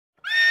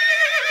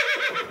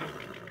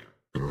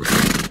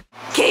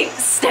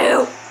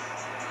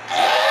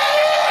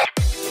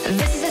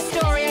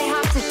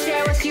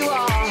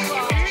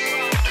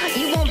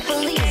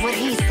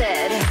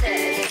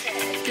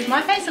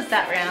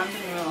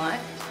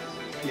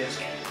Yes.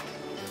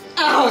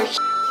 Oh,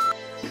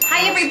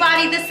 hi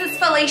everybody, this is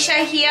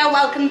Felicia here.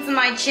 Welcome to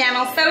my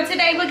channel. So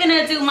today we're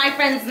gonna do my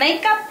friend's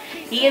makeup.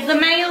 He is a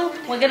male.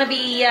 We're gonna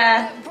be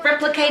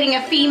replicating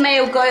a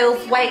female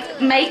girl's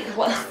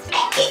makeup.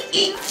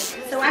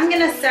 So I'm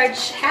gonna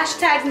search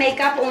hashtag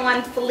makeup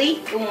on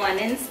Fleek on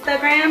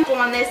Instagram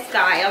on this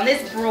guy, on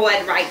this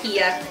broad right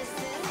here.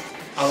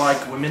 I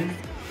like women,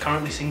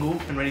 currently single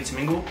and ready to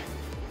mingle.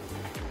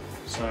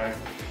 So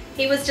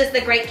he was just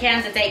a great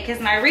candidate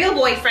because my real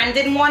boyfriend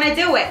didn't want to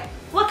do it.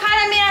 What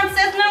kind of man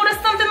says no to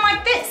something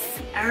like this?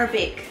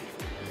 Arabic.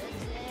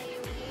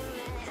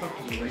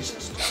 fucking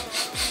racist.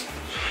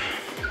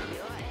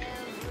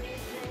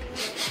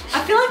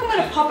 I feel like I'm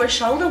gonna pop a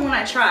shoulder when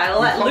I try. I'll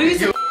like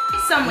lose it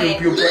somewhere.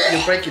 You'll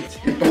break it.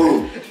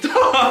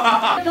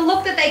 The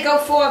look that they go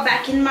for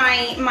back in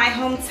my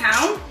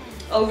hometown,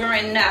 over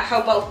in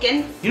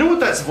Hoboken. You know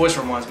what that voice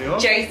reminds me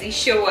of? Jersey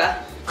Shore.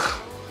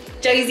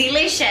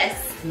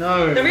 Jersey-licious.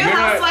 No. The Real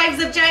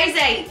Housewives of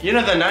Jersey. You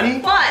know the nanny?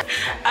 What?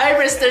 I'm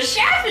Mr.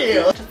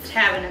 Sheffield. Just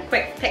having a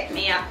quick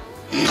pick-me-up.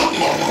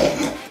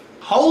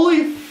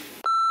 Holy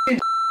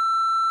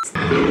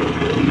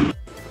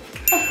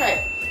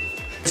Okay.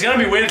 It's gonna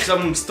be weird because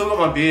I'm still got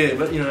my beard,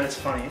 but you know, it's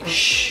funny.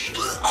 Shh.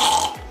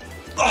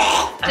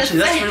 Actually,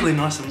 that's really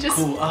nice and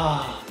cool.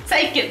 Ah.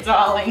 Take it,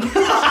 darling.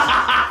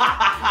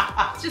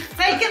 Just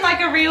take it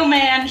like a real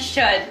man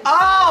should.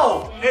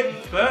 Oh!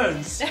 It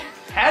burns.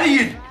 How do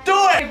you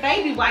do it?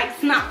 Baby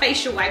wipes, not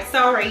facial wipes,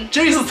 sorry.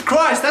 Jesus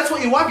Christ, that's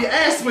what you wipe your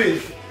ass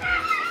with.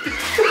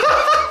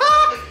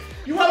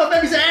 You wipe a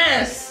baby's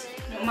ass.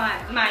 My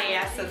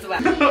ass as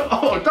well.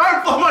 Oh,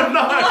 don't blow my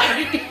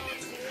nose.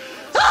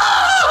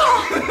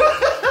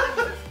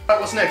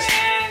 Alright, what's next?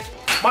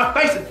 My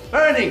face is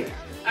burning.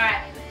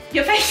 Alright,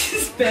 your face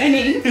is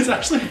burning. It's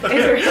actually burning.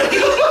 It's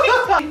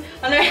really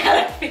I know how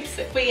to fix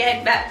it for your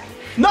head back.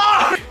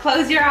 No!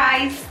 Close your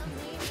eyes.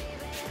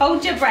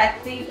 Hold your breath.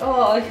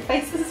 Oh, your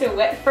face is so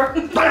wet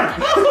from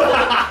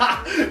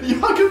I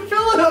can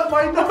feel it up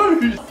my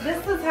nose.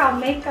 This is how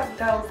makeup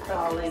goes,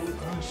 darling.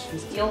 Oh,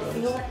 You'll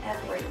feel it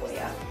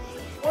everywhere.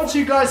 I want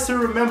you guys to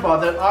remember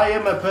that I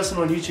am a person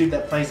on YouTube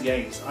that plays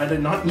games. I do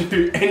not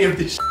do any of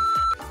this.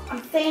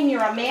 I'm saying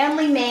you're a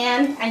manly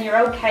man and you're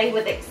okay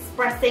with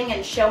expressing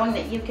and showing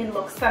that you can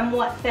look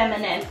somewhat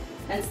feminine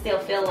and still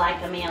feel like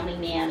a manly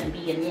man and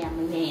be a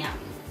manly man.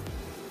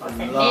 I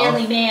said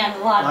manly man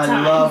a lot of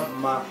times. I love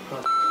my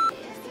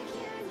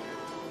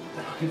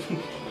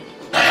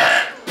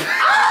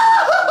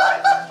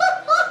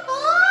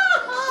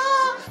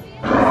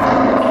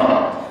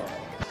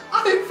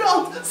I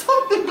felt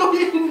something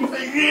going in my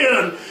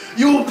ear.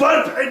 You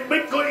burp and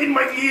make go in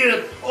my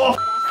ear. Oh,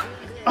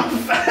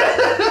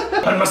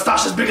 my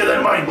mustache is bigger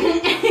than mine.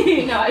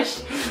 No,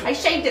 I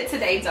shaved it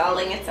today,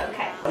 darling. It's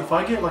okay. If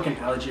I get like an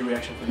allergy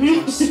reaction from this,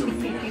 I'm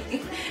suing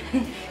you.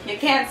 You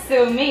can't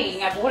sue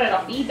me. I bought it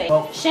off eBay.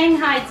 Well,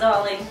 Shanghai,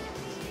 darling.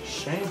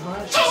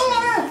 Shanghai?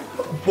 China!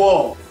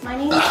 Whoa. My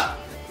name is...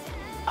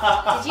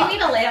 Did you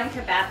eat a lamb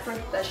kebab for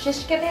the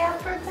shish kebab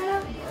for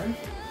that? No.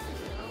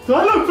 Do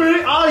I look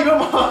pretty? Oh, you got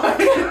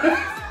mine.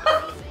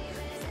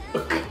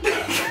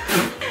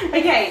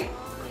 Okay,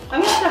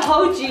 I'm going to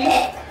hold you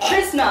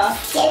prisoner.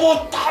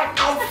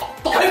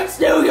 Don't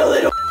steal your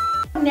little...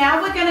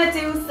 Now we're going to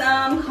do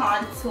some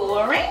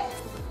contouring.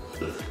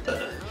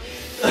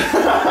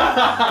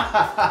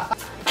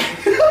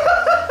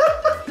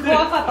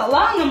 Walk up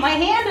along on my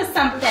hand or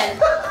something.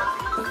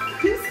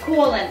 Who's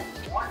calling?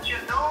 What you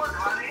doing,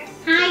 honey?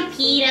 Hi,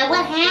 Peter.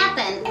 What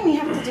happened? We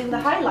have to do the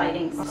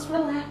highlighting. Just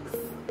relax.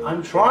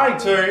 I'm trying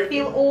to.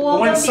 Feel all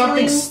when the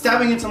something's feelings.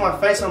 stabbing into my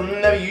face I'm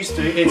never used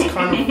to, it's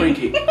kind of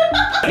freaky.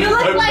 You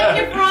look like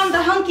you're from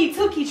the Hunky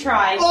Tookie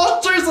tribe.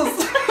 Oh,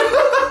 Jesus!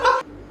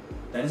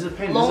 That is a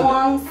pen,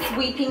 Long,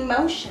 sweeping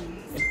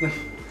motions. isn't it?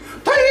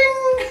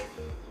 Ting!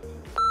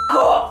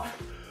 Oh,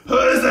 who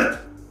is it?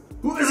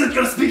 Who is it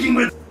you're speaking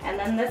with? And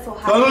then this will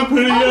Hello, happen.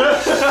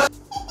 Peter.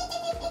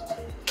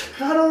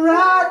 Got a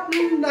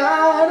rotten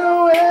night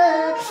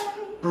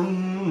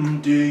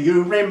away. Do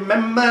you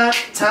remember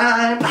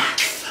time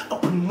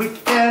when we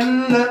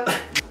can...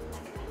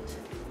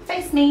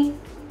 Face me.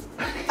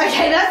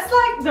 Okay, that's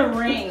like The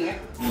Ring.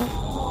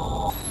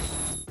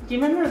 Do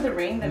you remember The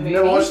Ring, the movie?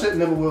 Never watched it,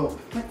 never will.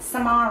 With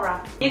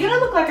Samara. You're gonna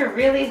look like a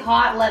really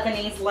hot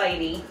Lebanese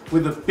lady.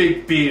 With a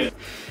big beard.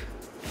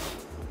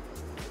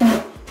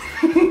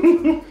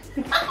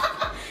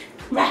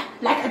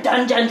 Like a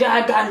dungeon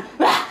dragon.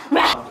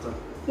 After.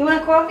 You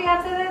want a coffee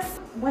after this?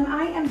 When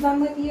I am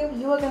done with you,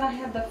 you are gonna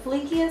have the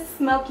fleekiest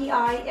smoky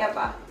eye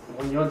ever.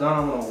 When you're done,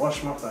 I'm gonna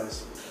wash my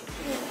face.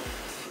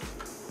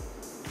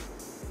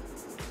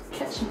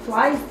 Catching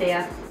flies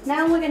there.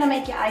 Now we're gonna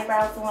make your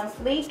eyebrows on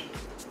fleek.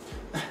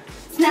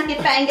 Snap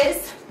your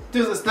fingers.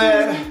 Do this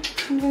there.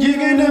 You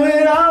can do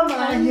it all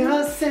by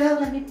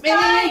yourself. Let me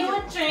buy you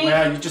a drink.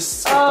 Wow, you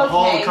just skipped the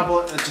whole Okay. couple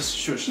of... just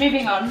shush.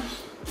 Moving on.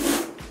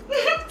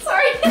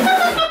 Sorry.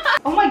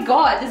 Oh my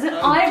god, there's an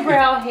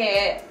eyebrow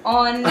hair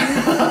on the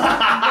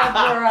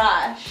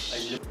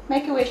brush.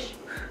 Make a wish.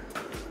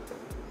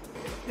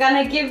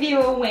 Gonna give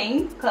you a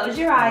wing. Close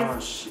your eyes. Oh,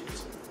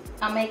 shit.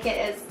 I'll make it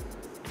as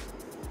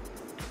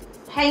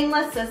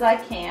painless as I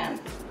can.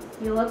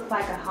 You look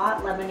like a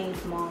hot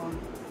Lebanese mom.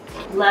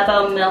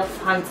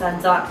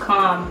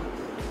 LeboMilfHunter.com.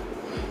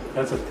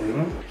 That's a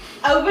thing?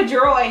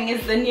 Overdrawing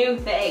is the new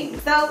thing.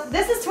 So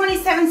this is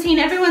 2017.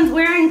 Everyone's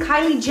wearing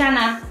Kylie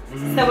Jenner.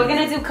 So we're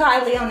gonna do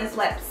Kylie on his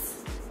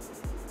lips.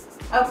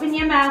 Open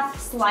your mouth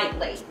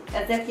slightly,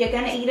 as if you're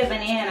gonna eat a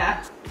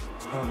banana.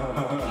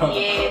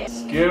 Yeah.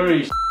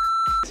 Scary.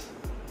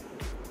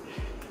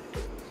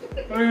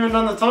 Not even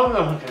on the top.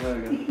 Oh, okay, there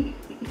we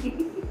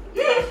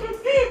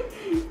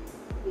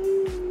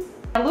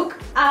go. Look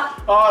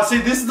up. Oh, see,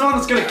 this is the one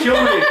that's gonna kill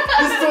me.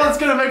 This is the one that's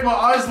gonna make my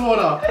eyes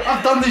water.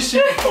 I've done this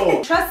shit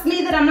before. Trust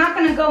me that I'm not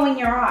gonna go in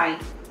your eye.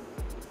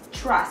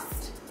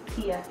 Trust.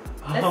 Here.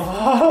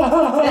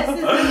 This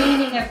is the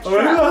meaning of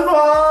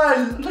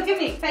trust. Look at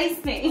me,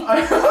 face me.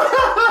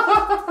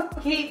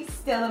 Keep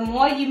still. The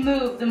more you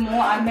move, the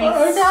more I make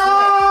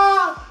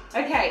sweat.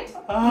 Okay,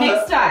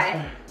 next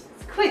eye.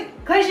 Quick,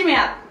 close your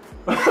mouth.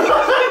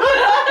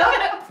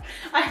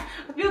 I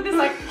feel this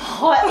like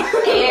hot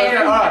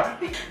air.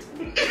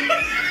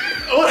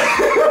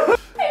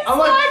 Okay,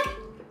 alright.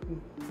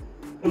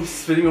 I'm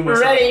spitting on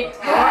myself. Ready?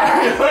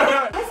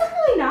 Alright. That's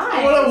really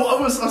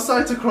nice. I'm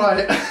starting to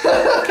cry.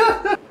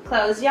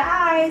 Close your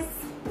eyes.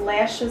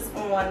 Lashes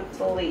on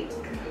fleek.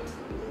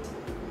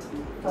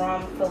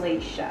 From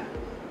Felicia.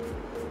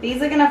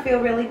 These are gonna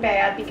feel really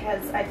bad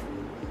because I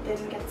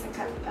didn't get to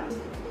cut them.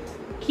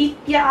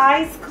 Keep your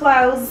eyes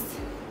closed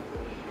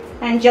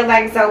and your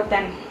legs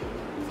open,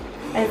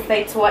 as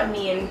they taught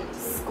me in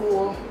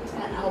school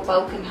at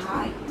Hoboken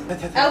High.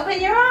 Open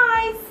your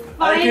eyes.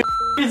 I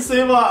can't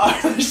see my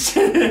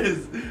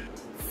eyelashes.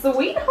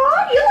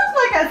 Sweetheart, you look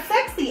like a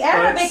sexy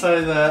Arabic. Don't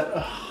say that.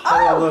 How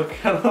do I look?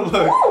 How do I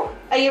look? Ooh.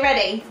 Are you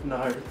ready?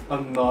 No,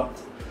 I'm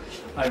not.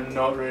 I'm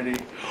not ready.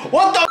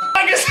 What the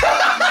fuck is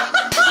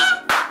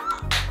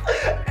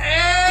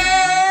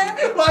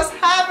what's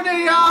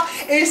happening, y'all?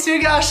 It's your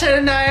girl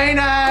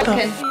Shanana.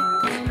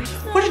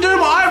 What'd you do to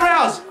my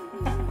eyebrows?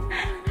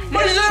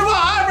 What'd you do to my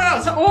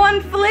eyebrows?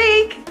 On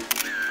fleek.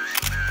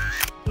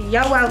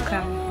 You're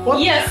welcome. What?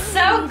 You're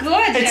so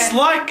good. It's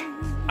like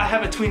I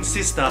have a twin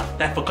sister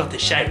that forgot to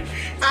shave.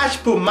 I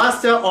should put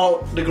myself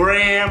on the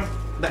gram,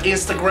 the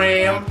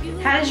Instagram.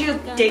 How does your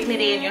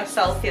dignity and your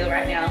soul feel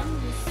right now?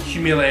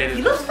 Humiliated.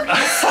 You look fucking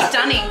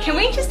stunning. Can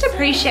we just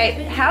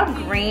appreciate how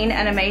green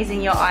and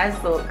amazing your eyes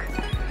look?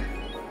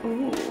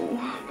 Ooh.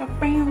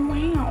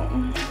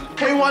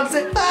 Who wants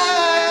it?